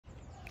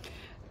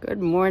Good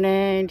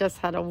morning. Just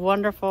had a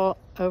wonderful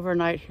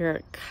overnight here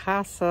at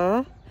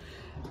Casa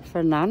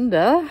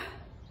Fernanda.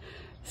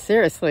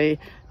 Seriously,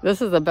 this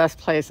is the best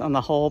place on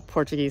the whole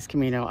Portuguese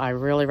Camino. I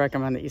really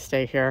recommend that you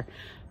stay here.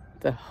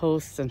 The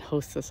hosts and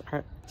hostess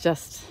are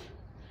just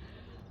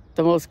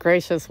the most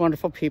gracious,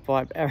 wonderful people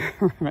I've ever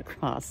run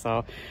across.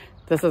 So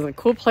this is a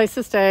cool place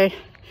to stay,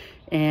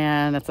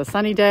 and it's a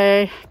sunny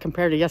day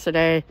compared to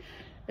yesterday.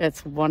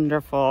 It's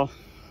wonderful.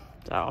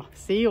 So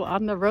see you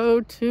on the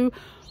road to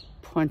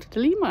Ponte de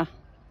Lima.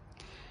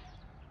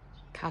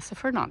 Casa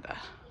Fernanda,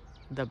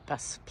 the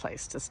best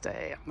place to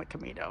stay on the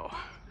Camino.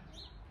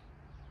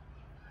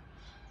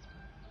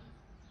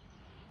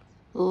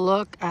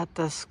 Look at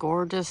this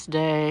gorgeous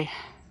day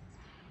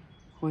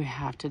we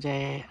have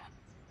today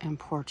in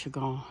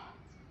Portugal.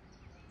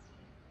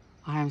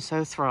 I am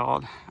so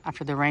thrilled.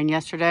 After the rain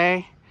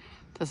yesterday,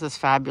 this is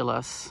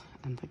fabulous.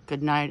 And the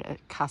good night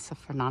at Casa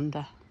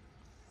Fernanda.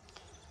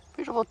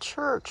 Beautiful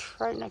church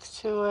right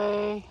next to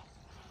a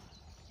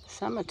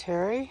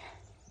cemetery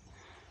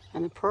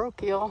and the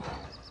parochial.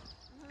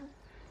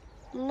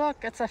 Look,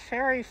 it's a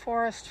fairy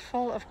forest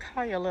full of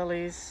calla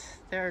lilies.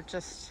 They're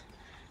just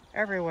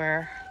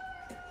everywhere.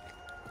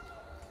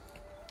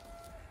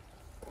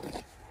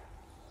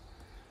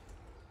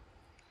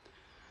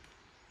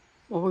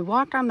 Well, we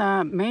walked on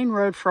the main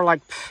road for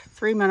like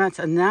 3 minutes,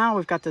 and now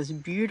we've got this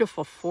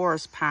beautiful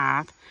forest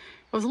path.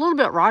 It was a little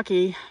bit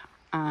rocky,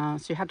 so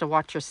you had to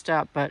watch your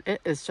step, but it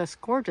is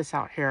just gorgeous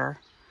out here.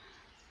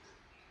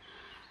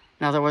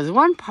 Now, there was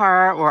one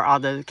part where all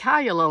the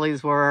calla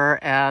lilies were,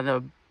 and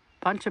a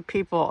bunch of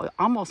people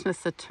almost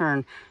missed the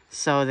turn.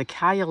 So the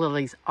calla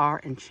lilies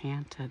are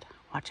enchanted.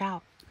 Watch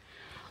out.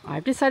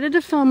 I've decided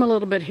to film a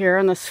little bit here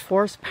on this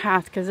forest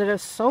path because it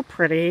is so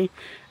pretty,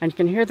 and you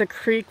can hear the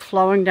creek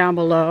flowing down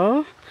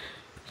below.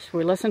 Should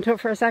we listen to it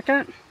for a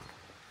second?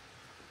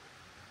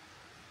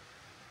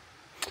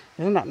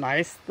 Isn't that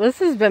nice? This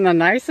has been the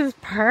nicest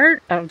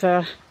part of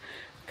the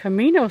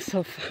Camino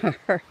so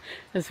far,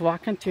 is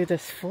walking through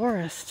this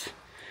forest.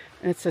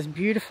 And it's this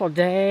beautiful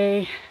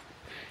day.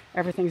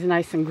 Everything's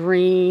nice and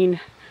green.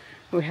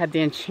 We had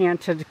the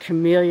enchanted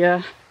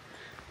camellia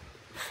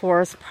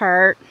forest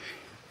part.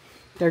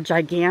 They're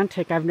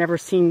gigantic. I've never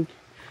seen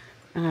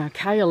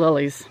calla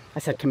lilies. I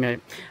said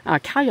camellia.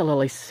 Calla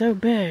lilies so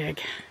big.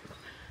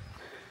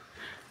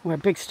 We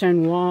had big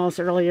stone walls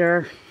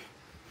earlier,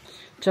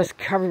 just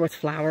covered with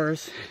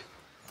flowers.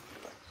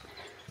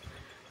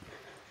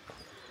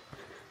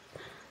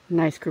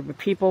 Nice group of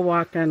people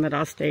walking that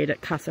all stayed at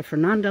Casa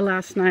Fernanda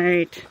last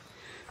night.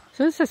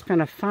 So this has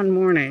been a fun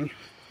morning.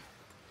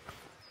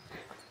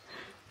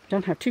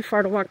 Don't have too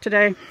far to walk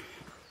today. It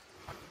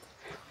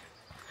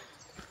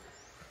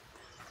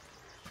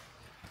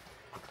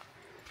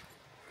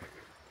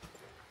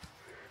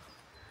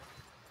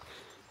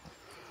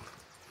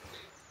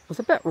was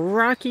a bit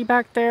rocky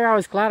back there. I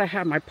was glad I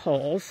had my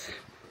poles,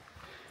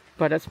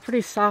 but it's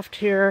pretty soft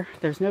here.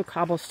 There's no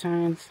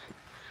cobblestones.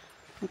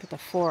 Look at the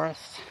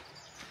forest.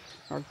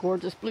 Our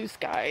gorgeous blue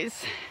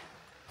skies.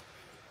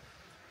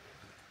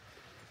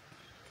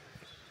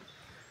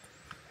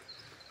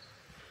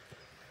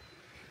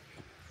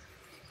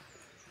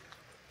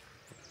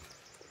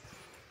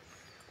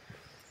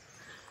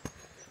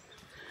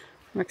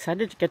 I'm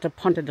excited to get to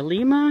Ponte de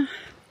Lima.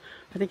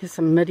 I think there's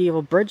some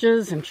medieval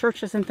bridges and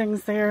churches and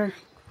things there.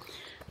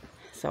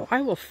 So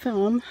I will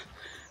film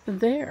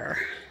there.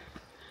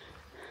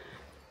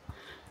 I'm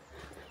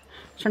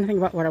trying to think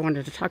about what I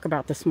wanted to talk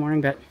about this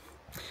morning, but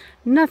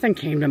nothing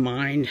came to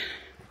mind.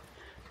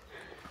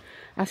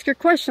 Ask your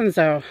questions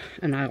though,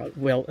 and I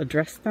will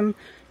address them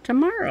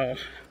tomorrow.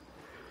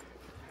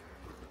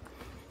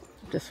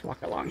 Just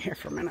walk along here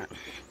for a minute.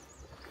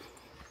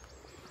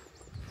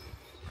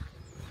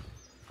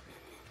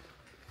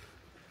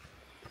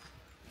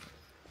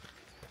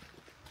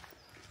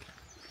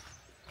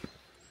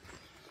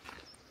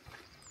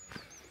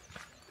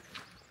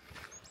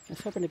 I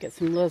was hoping to get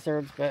some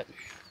lizards, but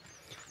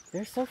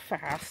they're so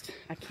fast,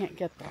 I can't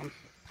get them.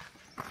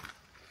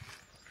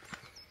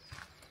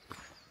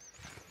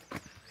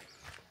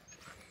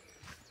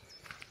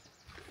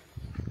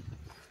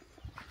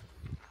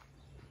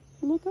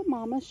 Look at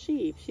Mama's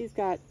sheep. She's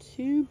got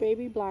 2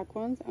 baby black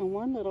ones and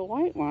 1 little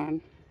white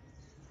one.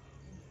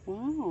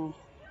 Wow.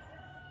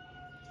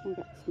 We've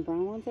got some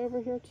brown ones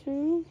over here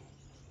too.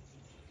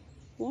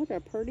 What a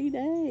pretty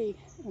day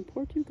in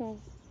Portugal.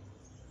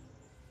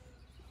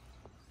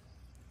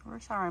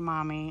 Where's our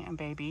mommy and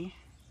baby?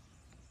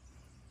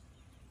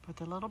 But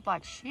the little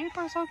black sheep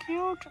are so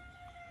cute.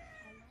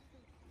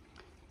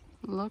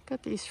 Look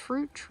at these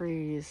fruit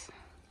trees.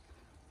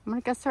 I'm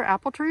gonna guess they're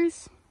apple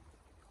trees.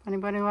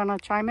 Anybody want to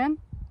chime in?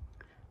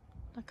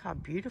 Look how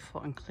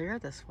beautiful and clear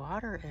this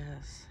water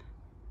is.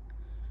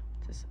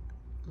 This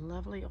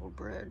lovely old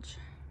bridge.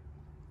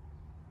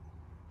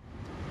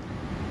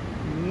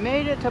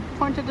 Made it to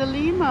Ponte de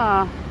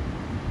Lima.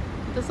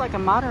 Just like a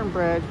modern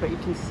bridge, but you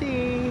can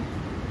see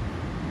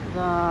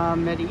the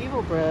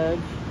medieval bridge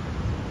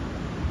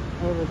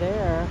over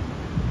there.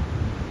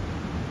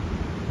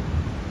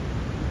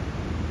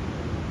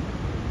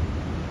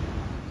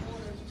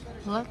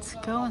 Let's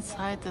go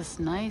inside this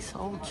nice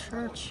old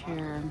church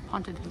here in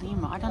Ponte de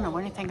Lima. I don't know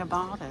anything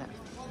about it.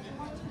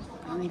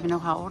 I don't even know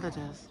how old it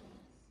is.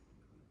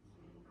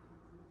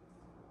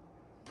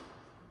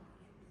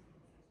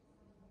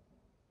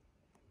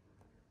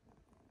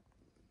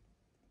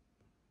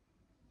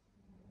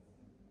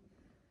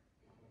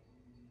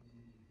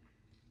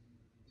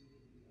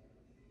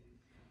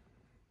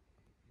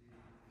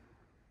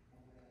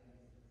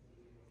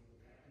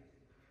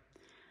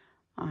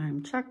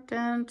 I'm checked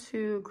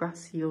into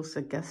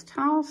Graciosa Guest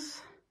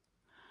House.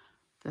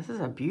 This is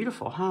a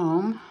beautiful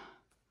home.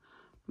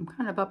 I'm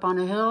kind of up on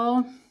a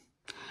hill.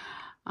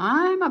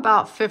 I'm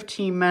about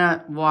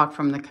 15-minute walk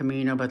from the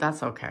Camino, but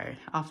that's okay.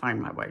 I'll find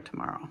my way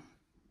tomorrow.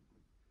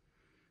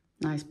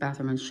 Nice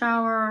bathroom and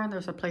shower.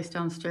 There's a place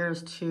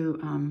downstairs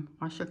to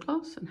wash your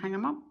clothes and hang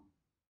them up.